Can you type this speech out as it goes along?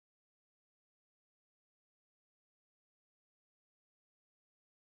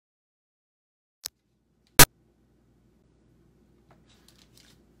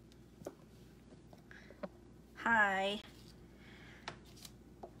Hi.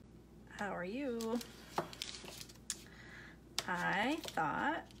 How are you? I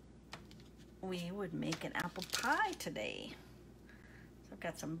thought we would make an apple pie today. So I've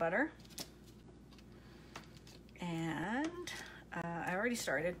got some butter. And I already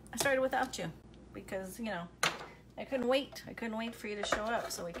started. I started without you because, you know, I couldn't wait. I couldn't wait for you to show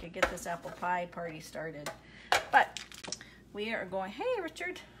up so we could get this apple pie party started. But we are going, hey,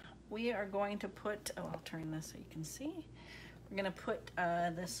 Richard. We are going to put, oh, I'll turn this so you can see. We're going to put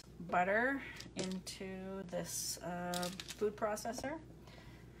this butter into this food processor.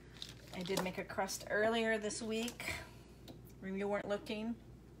 I did make a crust earlier this week when you weren't looking.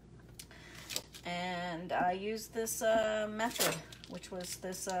 And I used this method, which was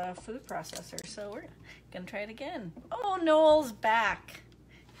this food processor. So we're going to try it again. Oh, Noel's back.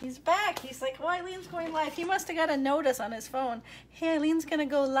 He's back. He's like, oh, Eileen's going live. He must have got a notice on his phone. Hey, Eileen's going to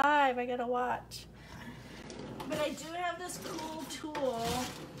go live. I got to watch. But I do have this cool tool.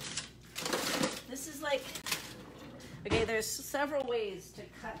 This is like, okay, there's several ways to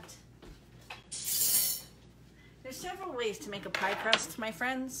cut. There's several ways to make a pie crust, my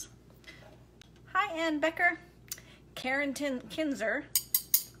friends. Hi, Ann Becker. Karen Kinzer,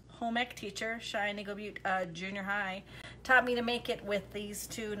 home ec teacher, Cheyenne Eagle Butte Junior High, taught me to make it with these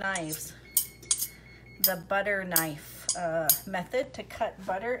two knives. The butter knife method to cut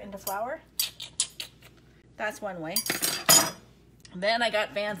butter into flour. That's one way. Then I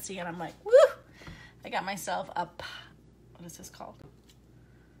got fancy and I'm like, woo! I got myself a, what is this called?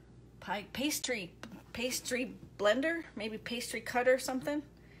 Pastry blender, maybe pastry cutter or something.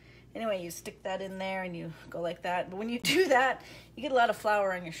 Anyway, you stick that in there and you go like that. But when you do that, you get a lot of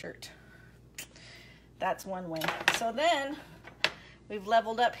flour on your shirt. That's one way. So then we've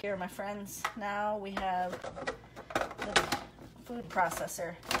leveled up here, my friends. Now we have the food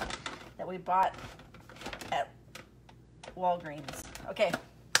processor that we bought at Walgreens. Okay,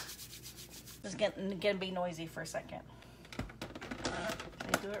 this is gonna be noisy for a second. Did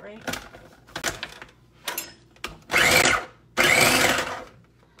I do it right?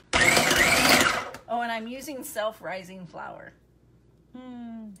 Oh, and I'm using self-rising flour.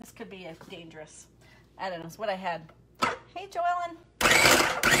 This could be dangerous. I don't know, it's what I had. Hey, Joellen.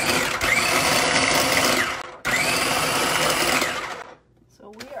 So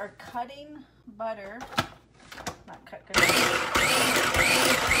we are cutting butter. Not cut.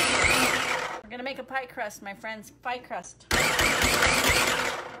 We're gonna make a pie crust, my friends. Pie crust.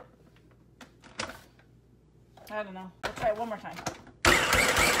 I don't know. We'll try it one more time.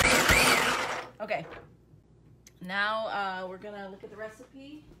 Okay. Now we're gonna look at the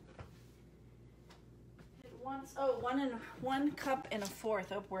recipe. One cup and a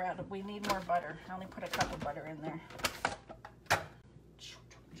fourth. Oh, we're out. We need more butter. I only put a cup of butter in there.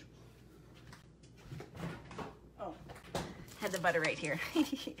 Oh, had the butter right here.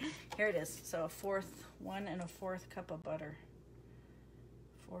 Here it is. So one and a fourth cup of butter.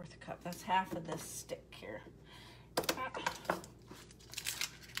 Fourth cup. That's half of this stick here.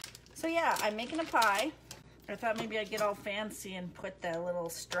 So yeah, I'm making a pie. I thought maybe I'd get all fancy and put the little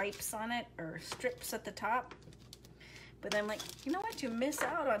stripes on it or strips at the top. But I'm like, you know what? You miss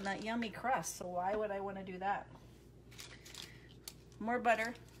out on that yummy crust. So why would I want to do that? More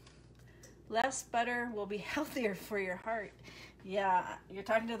butter. Less butter will be healthier for your heart. Yeah, you're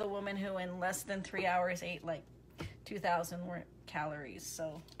talking to the woman who in less than 3 hours ate like 2,000 calories.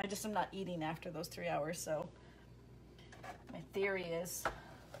 So I just am not eating after those 3 hours. So my theory is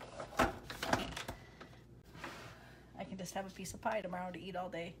I can just have a piece of pie tomorrow to eat all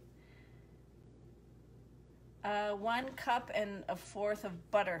day. 1 cup and a fourth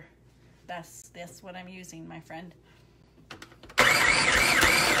of butter. That's what I'm using, my friend.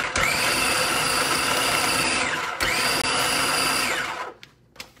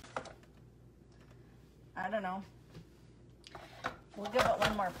 I don't know. We'll give it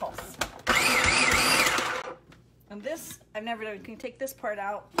one more pulse. And this, I've never done. Can you take this part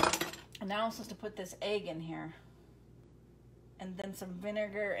out? And now I'm supposed to put this egg in here. And then some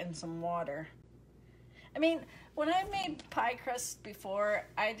vinegar and some water. I mean, when I made pie crust before,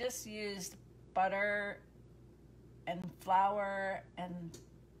 I just used butter and flour and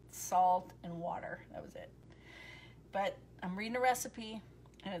salt and water. That was it. But I'm reading a recipe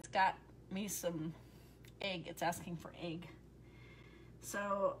and it's got me some egg. It's asking for egg.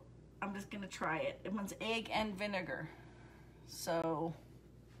 So I'm just gonna try it. It wants egg and vinegar. So,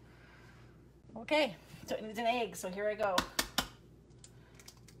 okay. So it needs an egg, so here I go.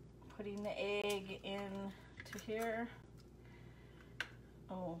 Putting the egg in to here.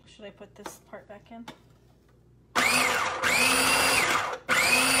 Oh, should I put this part back in?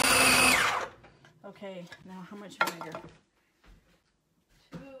 Okay. Okay, now how much vinegar?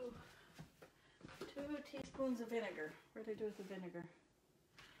 Two teaspoons of vinegar. What did I do with the vinegar?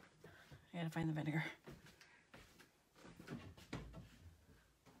 I gotta find the vinegar.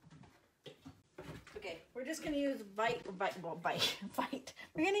 Okay, we're just gonna use white. We're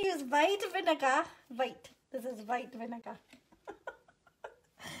gonna use white vinegar. White. This is white vinegar.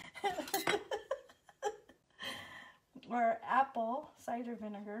 Or apple cider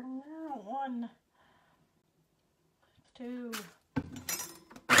vinegar. No, 1, 2.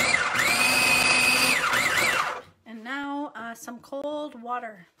 And now some cold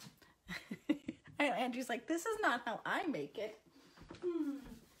water. Andrew's like, this is not how I make it.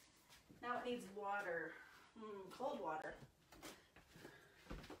 Now it needs water. Cold water.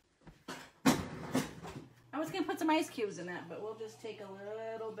 I was going to put some ice cubes in that, but we'll just take a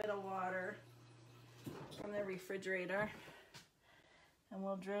little bit of water from the refrigerator and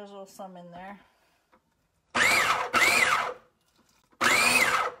we'll drizzle some in there.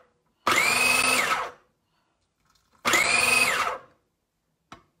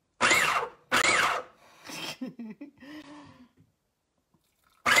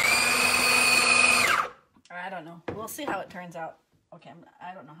 I don't know. We'll see how it turns out. Okay,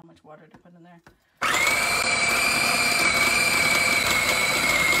 I don't know how much water to put in there.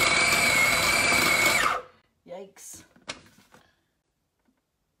 Yikes.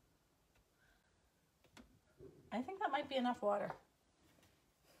 I think that might be enough water.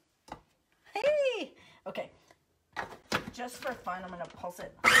 Hey! Okay. Just for fun, I'm going to pulse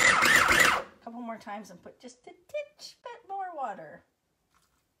it a couple more times and put just a titch bit more water.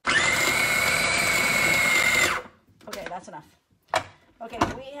 Okay, that's enough. Okay,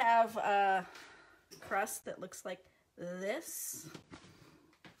 we have a crust that looks like this.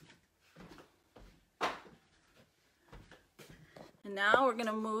 And now we're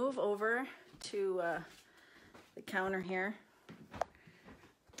gonna move over to the counter here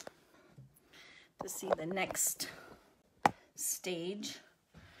to see the next stage.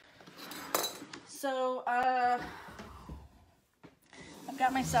 So I've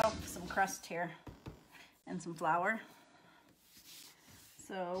got myself some crust here and some flour.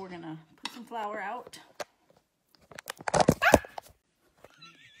 So we're gonna put some flour out.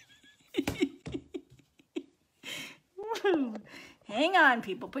 Hang on,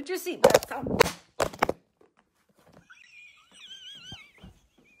 people. Put your seatbelts on.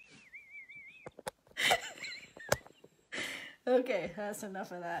 Okay, that's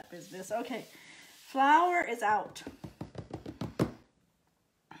enough of that business. Okay, flour is out.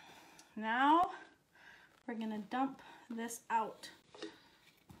 Now we're gonna dump this out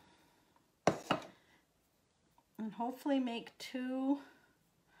and hopefully make 2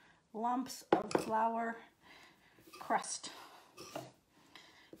 lumps of flour crust.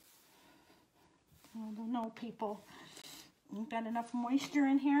 I don't know, people. We've got enough moisture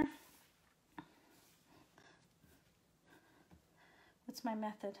in here. What's my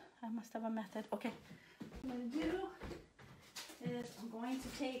method? I must have a method. Okay, what I'm going to do is I'm going to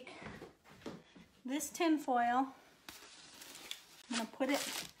take this tin foil. I'm going to put it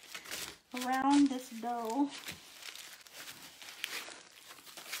around this dough.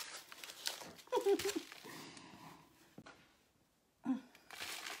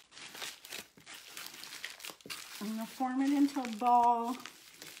 I'm going to form it into a ball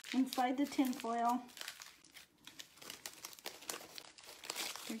inside the tin foil.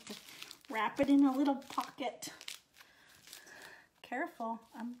 Wrap it in a little pocket. Careful,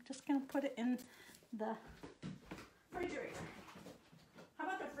 I'm just going to put it in the refrigerator. How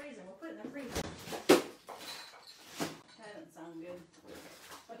about the freezer? We'll put it in the freezer. That doesn't sound good.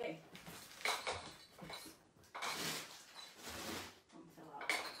 Okay.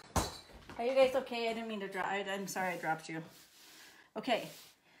 Are you guys okay? I didn't mean to drop. I'm sorry I dropped you. Okay.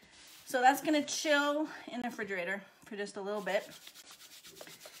 So that's going to chill in the refrigerator for just a little bit.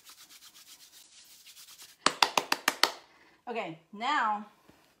 Okay, now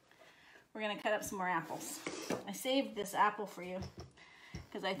we're going to cut up some more apples. I saved this apple for you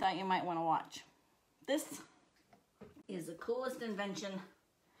because I thought you might want to watch. This is the coolest invention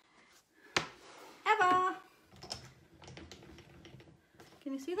ever.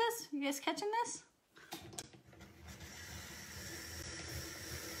 Can you see this? You guys catching this?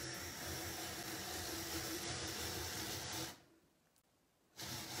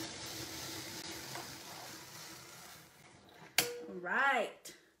 All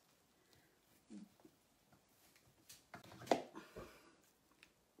right.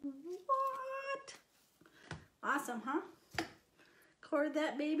 What? Awesome, huh? Cord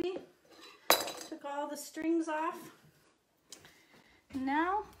that baby. Took all the strings off.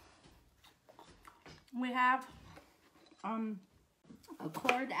 Now, We have a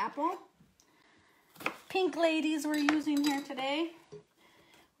cored apple. Pink ladies we're using here today.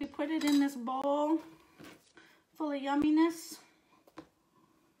 We put it in this bowl full of yumminess,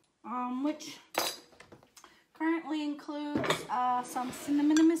 which currently includes some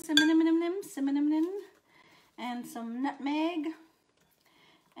cinnamon, and some nutmeg,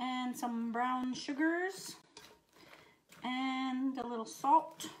 and some brown sugars, and a little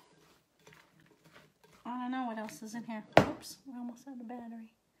salt. I don't know what else is in here. Oops, we almost had the battery.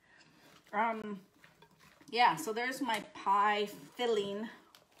 Yeah, so there's my pie filling.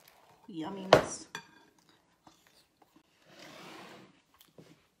 Yumminess.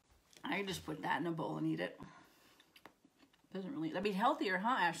 I just put that in a bowl and eat it. Doesn't really, that'd be healthier,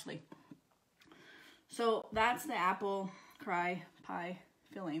 huh, Ashley? So that's the apple pie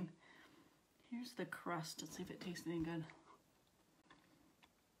filling. Here's the crust. Let's see if it tastes any good.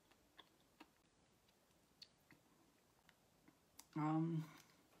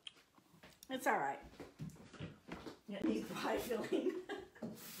 It's all right. It needs pie filling.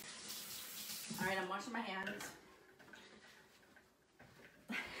 All right, I'm washing my hands.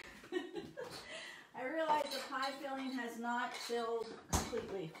 I realize the pie filling has not chilled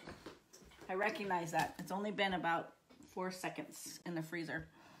completely. I recognize that. It's only been about 4 seconds in the freezer.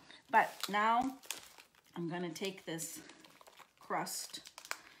 But now I'm gonna take this crust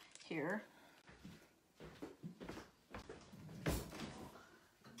here.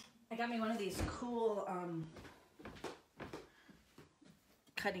 I got me one of these cool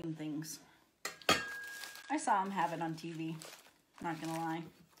cutting things. I saw them have it on TV, not gonna lie.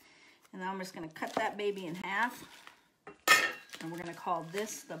 And now I'm just gonna cut that baby in half. And we're gonna call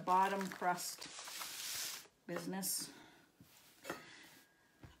this the bottom crust business.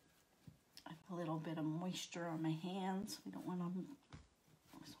 A little bit of moisture on my hands. We don't wanna,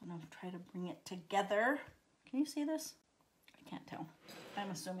 I just wanna try to bring it together. Can you see this? I can't tell. I'm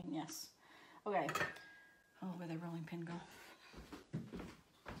assuming yes. Okay. Oh, where'd the rolling pin go?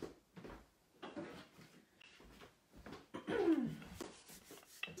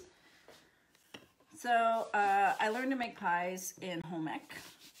 So I learned to make pies in home ec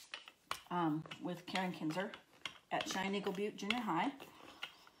with Karen Kinzer at Cheyenne Eagle Butte Junior High,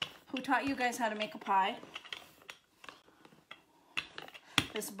 who taught you guys how to make a pie.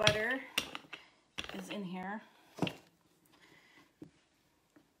 This butter is in here.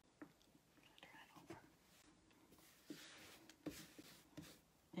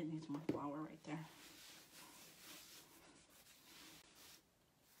 It needs more flour right there.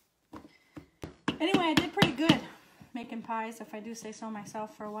 Anyway, I did pretty good making pies, if I do say so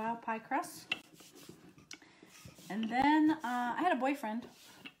myself, for a while, pie crusts. And then I had a boyfriend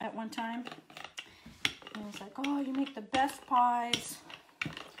at one time. And he was like, oh, you make the best pies.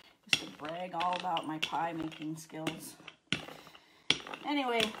 Used to brag all about my pie making skills.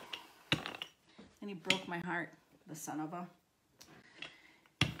 Anyway, then he broke my heart, the son of a.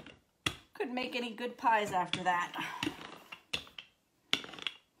 Couldn't make any good pies after that.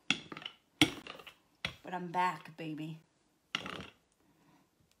 But I'm back, baby.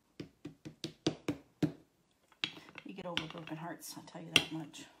 You get over broken hearts, I'll tell you that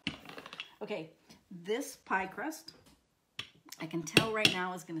much. Okay, this pie crust, I can tell right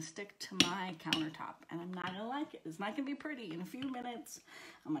now is gonna stick to my countertop, and I'm not gonna like it. It's not gonna be pretty. In a few minutes,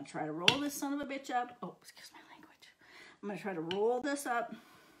 I'm gonna try to roll this son of a bitch up. Oh, excuse my language. I'm gonna try to roll this up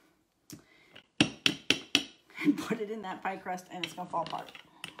and put it in that pie crust, and it's gonna fall apart.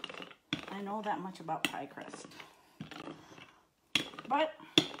 I know that much about pie crust. But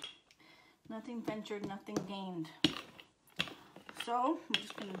nothing ventured, nothing gained. So we're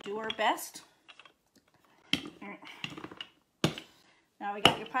just gonna do our best. Now we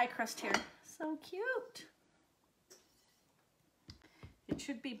got your pie crust here. So cute. It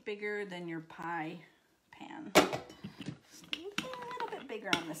should be bigger than your pie pan. Just a little bit bigger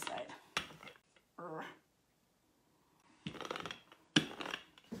on this side.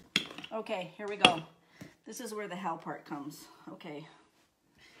 Okay, here we go. This is where the hell part comes. Okay.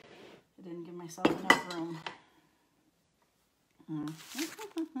 I didn't give myself enough room.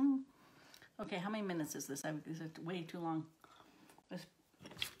 Okay, how many minutes is this? This is way too long.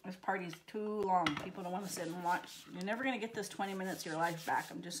 This party's too long. People don't want to sit and watch. You're never going to get this 20 minutes of your life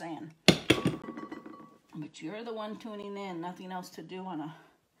back. I'm just saying. But you're the one tuning in. Nothing else to do on a...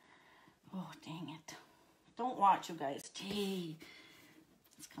 Oh, dang it. Don't watch, you guys. Gee.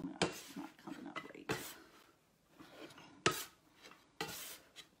 It's coming up. It's not coming up right.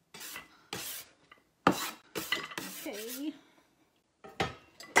 Okay.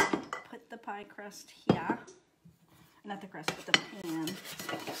 Put the pie crust here. Not the crust, but the pan.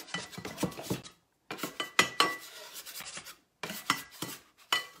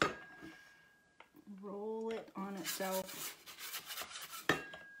 shelf.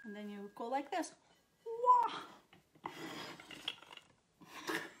 And then you go like this. Wah!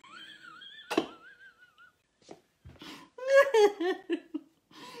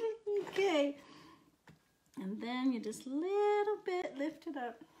 Okay. And then you just little bit lift it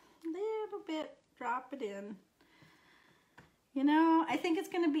up. Little bit, drop it in. You know, I think it's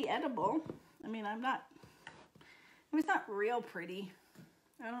going to be edible. I mean, it's not real pretty.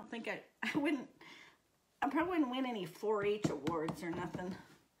 I don't think I probably wouldn't win any 4-H awards or nothing.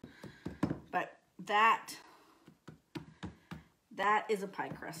 But that is a pie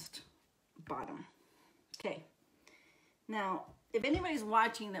crust bottom. Okay. Now, if anybody's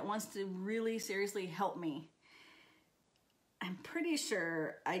watching that wants to really seriously help me, I'm pretty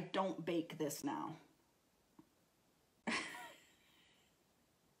sure I don't bake this now.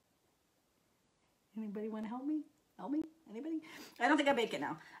 Anybody want to help me? Help me? Anybody? I don't think I bake it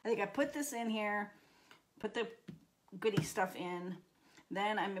now. I think I put this in here, put the goody stuff in,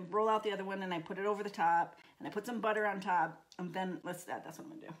 then I'm going to roll out the other one and I put it over the top, and I put some butter on top, and then that's what I'm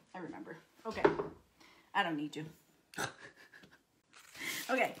going to do. I remember. Okay. I don't need you.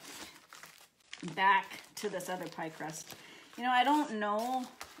 Okay. Back to this other pie crust. You know, I don't know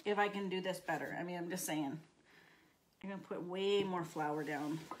if I can do this better. I mean, I'm just saying. I'm going to put way more flour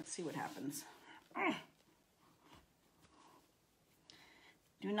down. Let's see what happens.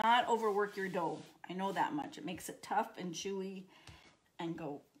 Do not overwork your dough. I know that much. It makes it tough and chewy and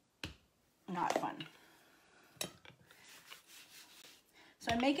not fun.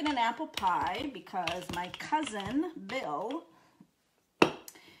 So I'm making an apple pie because my cousin, Bill,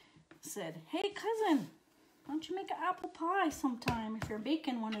 said, hey cousin, why don't you make an apple pie sometime if you're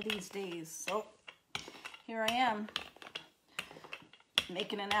baking one of these days? So here I am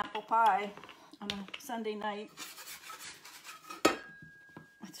making an apple pie on a Sunday night.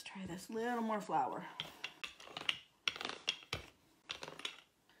 Let's try this. Little more flour.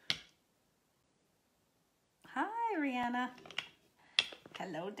 Hi, Rihanna.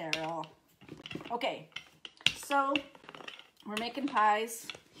 Hello, Daryl. Okay, so we're making pies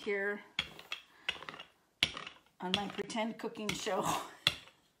here on my pretend cooking show.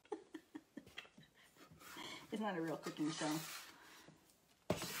 It's not a real cooking show.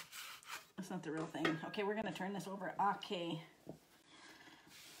 It's not the real thing. Okay, we're gonna turn this over. Okay.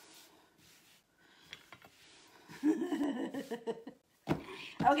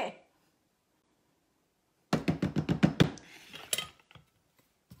 Okay.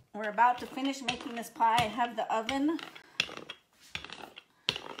 We're about to finish making this pie. I have the oven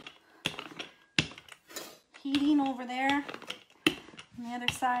heating over there on the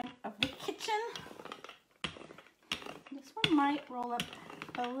other side of the kitchen. This one might roll up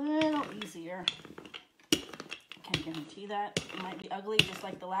a little easier. Can't guarantee that. It might be ugly just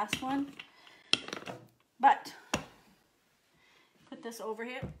like the last one. But put this over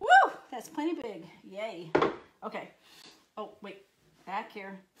here. Woo! That's plenty big. Yay. Okay. Oh, wait. Back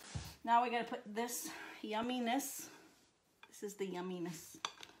here. Now we gotta put this yumminess. This is the yumminess.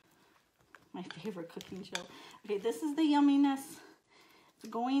 My favorite cooking show. Okay, this is the yumminess. It's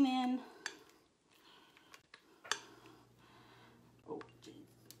going in. Oh, geez.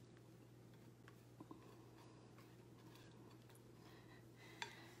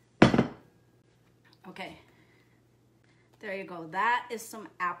 Okay. There you go. That is some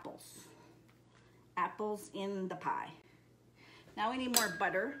apples. Apples in the pie. Now we need more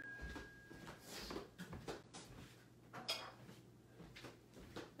butter.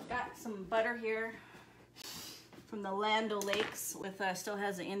 I've got some butter here from the Land O'Lakes with, still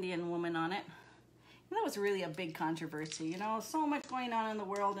has an Indian woman on it. And that was really a big controversy, you know, so much going on in the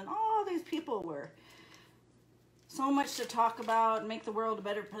world and all these people were so much to talk about, make the world a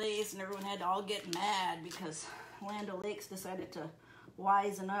better place, and everyone had to all get mad because Land O'Lakes decided to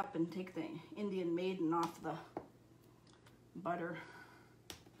wisen up and take the Indian maiden off the butter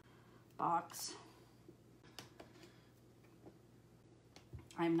box.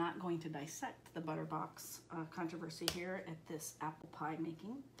 I'm not going to dissect the butter box controversy here at this apple pie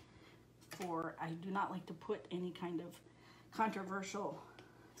making, for I do not like to put any kind of controversial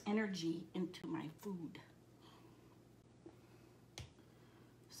energy into my food.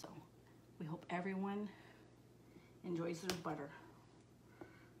 So we hope everyone enjoys their butter,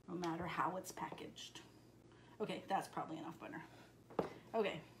 no matter how it's packaged. Okay, that's probably enough butter.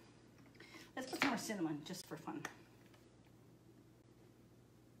 Okay, let's put some more cinnamon just for fun.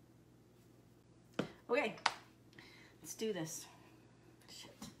 Okay, let's do this.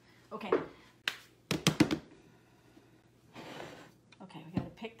 Shit. Okay. Okay, we gotta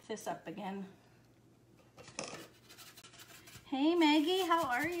pick this up again. Hey Maggie, how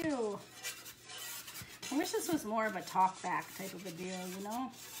are you? I wish this was more of a talk back type of a deal, you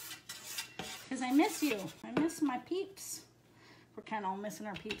know? Because I miss you. I miss my peeps. We're kind of all missing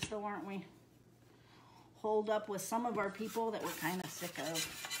our peeps though, aren't we? Holed up with some of our people that we're kind of sick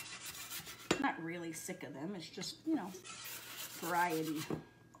of. Not really sick of them. It's just, you know, variety.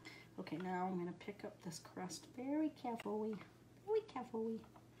 Okay, now I'm going to pick up this crust very carefully. Very carefully.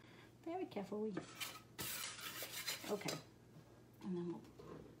 Very carefully. Okay. And then we'll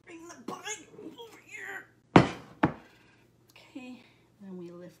bring the pie over here. Okay. Then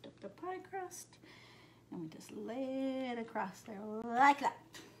we lift up the pie crust. And we just lay it across there like that.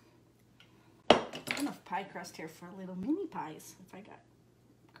 Enough pie crust here for little mini pies if I got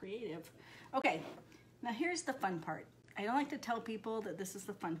creative. Okay. Now here's the fun part. I don't like to tell people that this is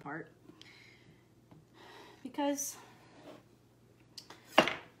the fun part. Because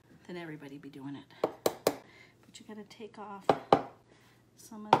then everybody be doing it. But you gotta take off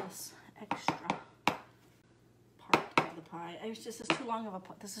some of this extra part of the pie. This is too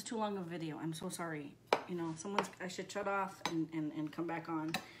long of a video. I'm so sorry. You know, I should shut off and come back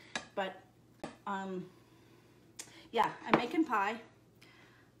on. But yeah, I'm making pie.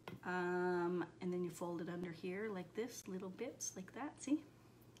 And then you fold it under here like this, little bits like that. See?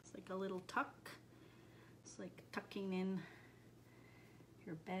 It's like a little tuck. It's like tucking in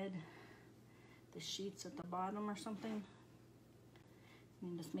your bed, the sheets at the bottom or something.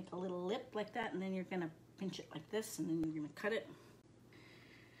 And just make a little lip like that, and then you're gonna pinch it like this, and then you're gonna cut it.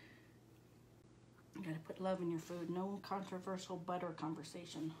 You gotta put love in your food. No controversial butter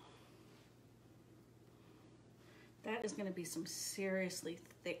conversation. That is gonna be some seriously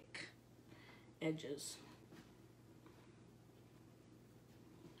thick edges.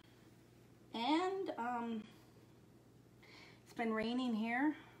 And it's been raining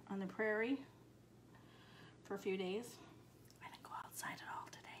here on the prairie for a few days. I didn't go outside at all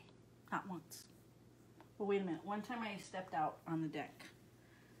today. Not once. Well, wait a minute. One time I stepped out on the deck,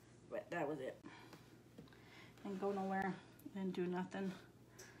 but that was it. Didn't go nowhere. Didn't do nothing.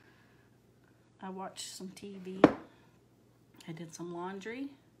 I watched some TV. I did some laundry.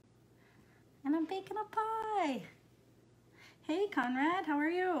 And I'm baking a pie. Hey, Conrad, how are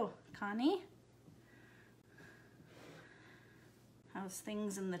you? Connie? How's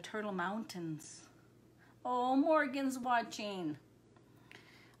things in the Turtle Mountains? Oh, Morgan's watching.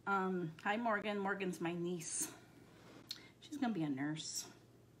 Hi, Morgan. Morgan's my niece. She's gonna be a nurse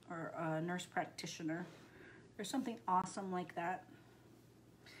or a nurse practitioner or something awesome like that.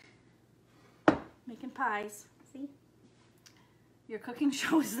 Making pies. See? Your cooking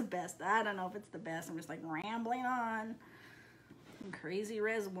show is the best. I don't know if it's the best. I'm just like rambling on. Crazy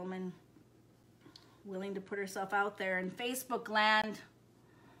res woman willing to put herself out there in Facebook land.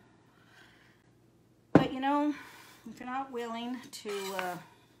 But you know, if you're not willing to,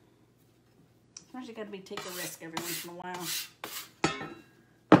 sometimes you gotta take a risk every once in a while.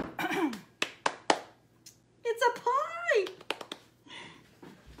 It's a pie!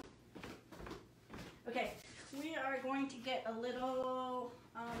 Okay, we are going to get a little,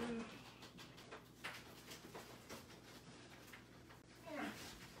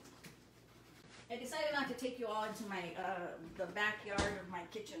 I decided not to take you all into my the backyard of my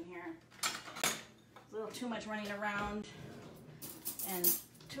kitchen here. A little too much running around and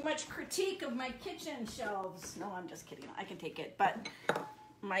too much critique of my kitchen shelves. No, I'm just kidding. I can take it. But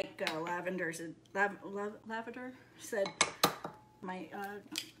Mike Lavender said my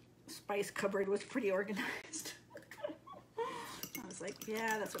spice cupboard was pretty organized. I was like,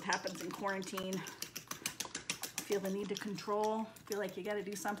 yeah, that's what happens in quarantine. Feel the need to control, feel like you got to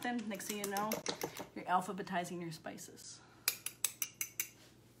do something. Next thing you know, you're alphabetizing your spices.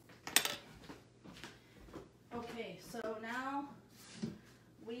 Okay, so now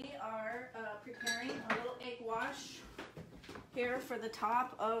we are preparing a little egg wash here for the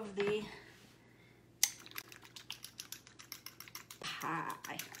top of the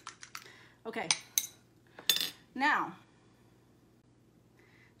pie. Okay, now,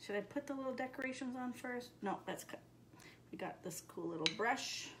 should I put the little decorations on first? No, that's good. We got this cool little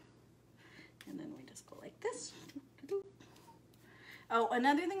brush. And then we just go like this. Oh,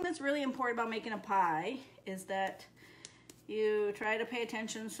 another thing that's really important about making a pie is that you try to pay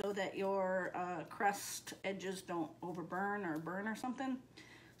attention so that your crust edges don't overburn or burn or something.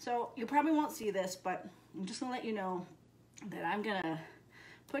 So you probably won't see this, but I'm just gonna let you know that I'm gonna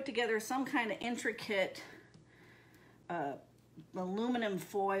put together some kind of intricate aluminum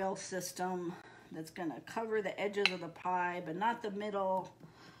foil system that's gonna cover the edges of the pie, but not the middle.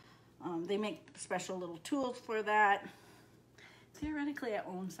 They make special little tools for that. Theoretically, I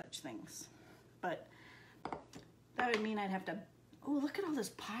own such things, but that would mean I'd have to Oh, look at all this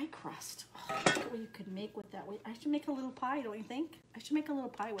pie crust. Oh, look at what you could make with that. I should make a little pie, don't you think? I should make a little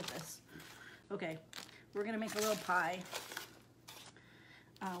pie with this. Okay, we're gonna make a little pie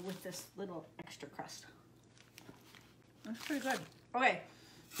with this little extra crust. That's pretty good. Okay,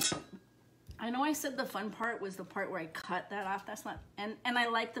 I know I said the fun part was the part where I cut that off. That's not, and I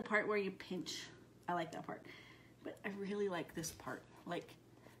like the part where you pinch. I like that part. But I really like this part. Like,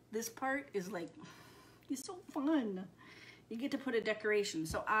 this part is like, it's so fun. You get to put a decoration.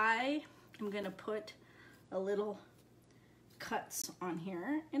 So I am gonna put a little cuts on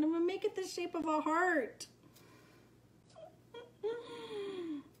here and I'm gonna make it the shape of a heart.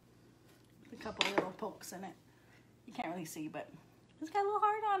 A couple little pokes in it. You can't really see, but it's got a little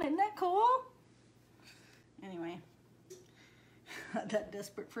heart on it. Isn't that cool? Anyway, that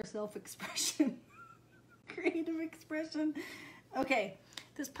desperate for self-expression. Creative expression. Okay,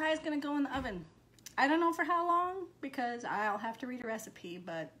 this pie is gonna go in the oven. I don't know for how long because I'll have to read a recipe,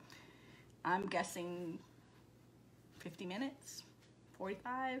 but I'm guessing 50 minutes,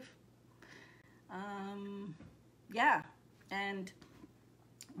 45. Yeah, and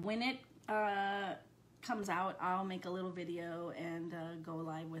when it comes out, I'll make a little video and go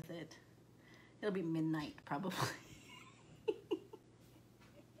live with it. It'll be midnight probably.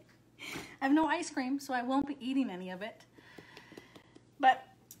 I have no ice cream, so I won't be eating any of it. But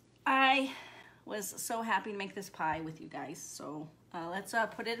I was so happy to make this pie with you guys. So let's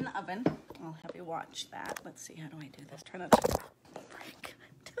put it in the oven. I'll have you watch that. Let's see, how do I do this? Try not to break.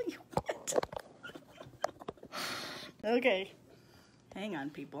 Tell you what. Okay, hang on,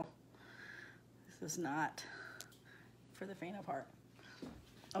 people. This is not for the faint of heart.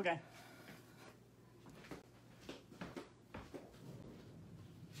 Okay.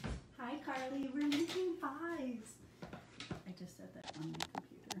 Hi, Carly. We're making pies. I just said that on my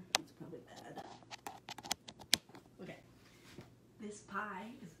computer. It's probably bad. Okay. This pie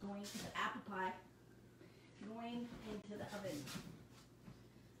is going to the apple pie, going into the oven.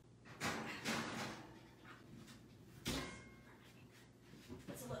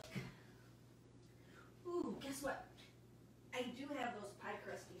 Let's look. Ooh, guess what? I do have those pie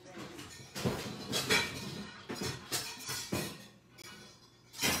crusty things.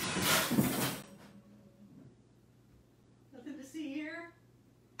 Nothing to see here.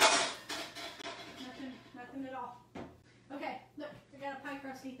 Nothing at all. Okay, look, I got a pie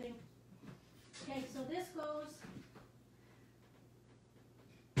crusty thing. Okay, so this goes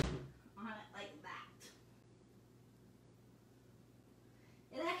on it like that.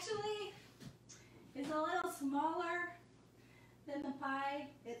 It actually is a little smaller than the pie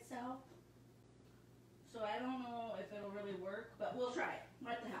itself. So I don't know if it'll really work, but we'll try it.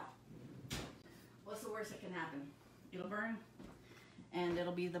 What the hell? What's the worst that can happen? It'll burn, and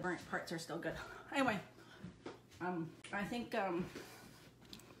it'll be the burnt parts are still good. Anyway, I think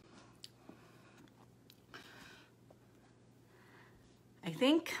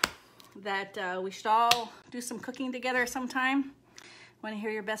that we should all do some cooking together sometime. Want to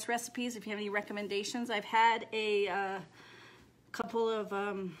hear your best recipes? If you have any recommendations, I've had a couple of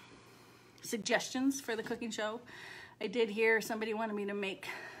suggestions for the cooking show. I did hear somebody wanted me to make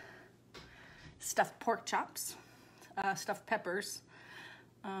stuffed pork chops, stuffed peppers.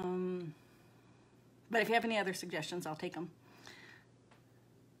 But if you have any other suggestions, I'll take them.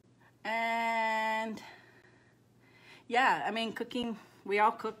 And yeah, I mean, cooking, we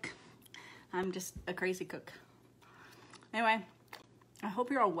all cook. I'm just a crazy cook. Anyway, I hope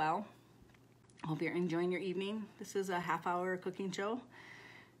you're all well. I hope you're enjoying your evening. This is a half-hour cooking show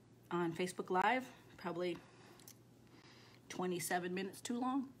on Facebook Live. Probably 27 minutes too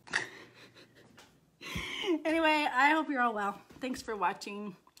long. Anyway, I hope you're all well. Thanks for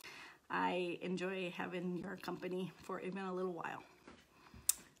watching. I enjoy having your company for even a little while.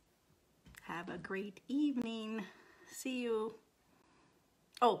 Have a great evening. See you.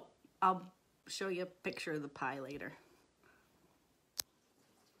 Oh, I'll show you a picture of the pie later.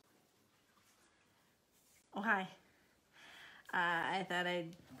 Oh, hi. I thought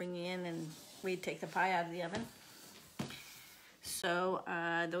I'd bring you in and we'd take the pie out of the oven. So,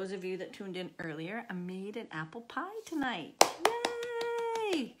 those of you that tuned in earlier, I made an apple pie tonight.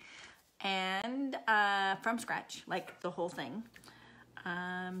 Yay! And from scratch, like the whole thing.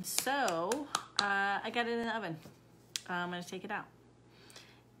 I got it in the oven. I'm gonna take it out.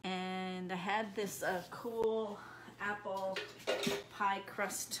 And I had this cool apple pie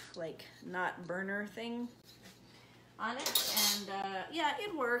crust, like not burner thing on it. And yeah,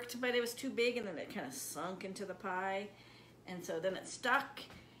 it worked, but it was too big and then it kind of sunk into the pie. And so then it stuck.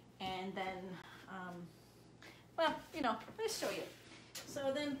 And then, well, you know, let's show you.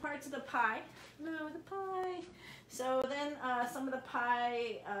 So then parts of the pie, hello the pie. So then some of the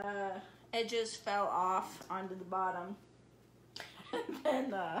pie edges fell off onto the bottom. And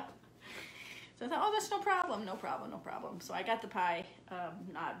then, so I thought, oh, that's no problem, no problem, no problem. So I got the pie,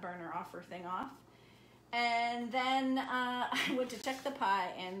 not burner offer thing off. And then I went to check the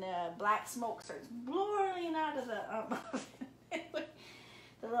pie, and the black smoke starts blowing out of the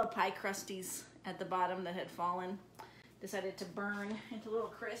the little pie crusties at the bottom that had fallen decided to burn into a little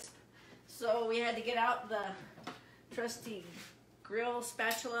crisp. So we had to get out the trusty grill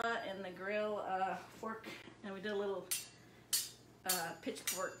spatula and the grill fork, and we did a little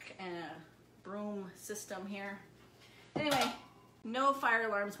pitchfork and a broom system here. Anyway, no fire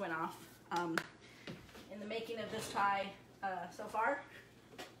alarms went off in the making of this pie so far.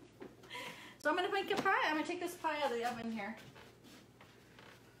 So I'm gonna make a pie. I'm gonna take this pie out of the oven here.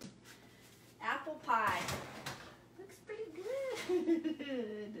 Apple pie. Looks pretty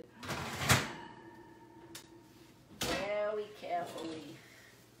good. Very carefully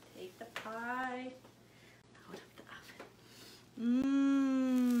take the pie out of the oven.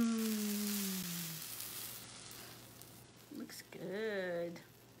 Looks good.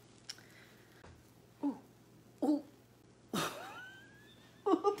 Ooh, ooh.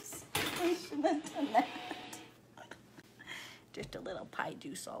 Oops, I shouldn't have done that. Just a little pie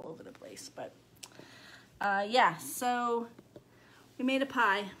juice all over the place, but yeah, so we made a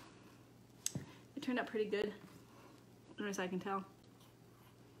pie. It turned out pretty good, as far as I can tell.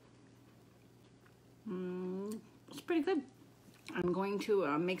 It's pretty good. I'm going to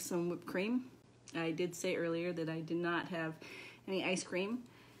make some whipped cream. I did say earlier that I did not have any ice cream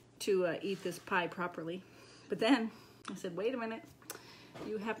to eat this pie properly, but then I said, wait a minute,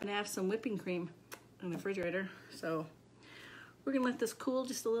 you happen to have some whipping cream in the refrigerator, so we're gonna let this cool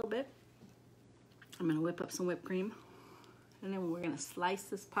just a little bit. I'm gonna whip up some whipped cream, and then we're gonna slice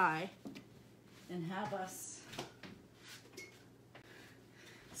this pie and have us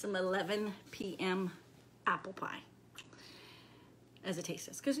some 11 p.m. apple pie as a taste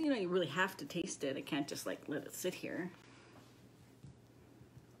test. Because, you know, you really have to taste it. I can't just, like, let it sit here,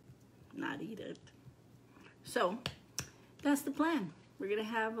 not eat it. So, that's the plan. We're gonna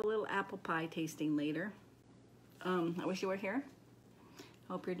have a little apple pie tasting later. I wish you were here.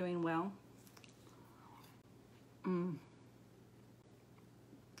 Hope you're doing well.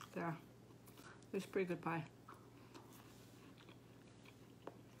 Yeah, it's pretty good pie.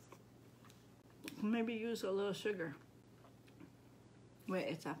 Maybe use a little sugar. Wait,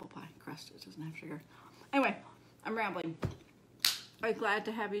 it's apple pie crust. It doesn't have sugar. Anyway, I'm rambling. I'm glad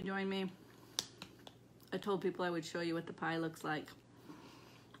to have you join me. I told people I would show you what the pie looks like.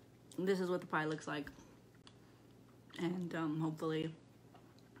 This is what the pie looks like. And hopefully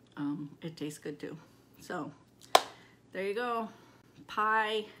it tastes good too. So there you go.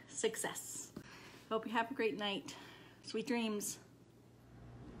 Pie success. Hope you have a great night. Sweet dreams.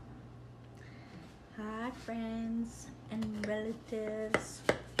 Hi friends and relatives.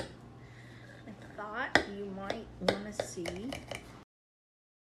 I thought you might want to see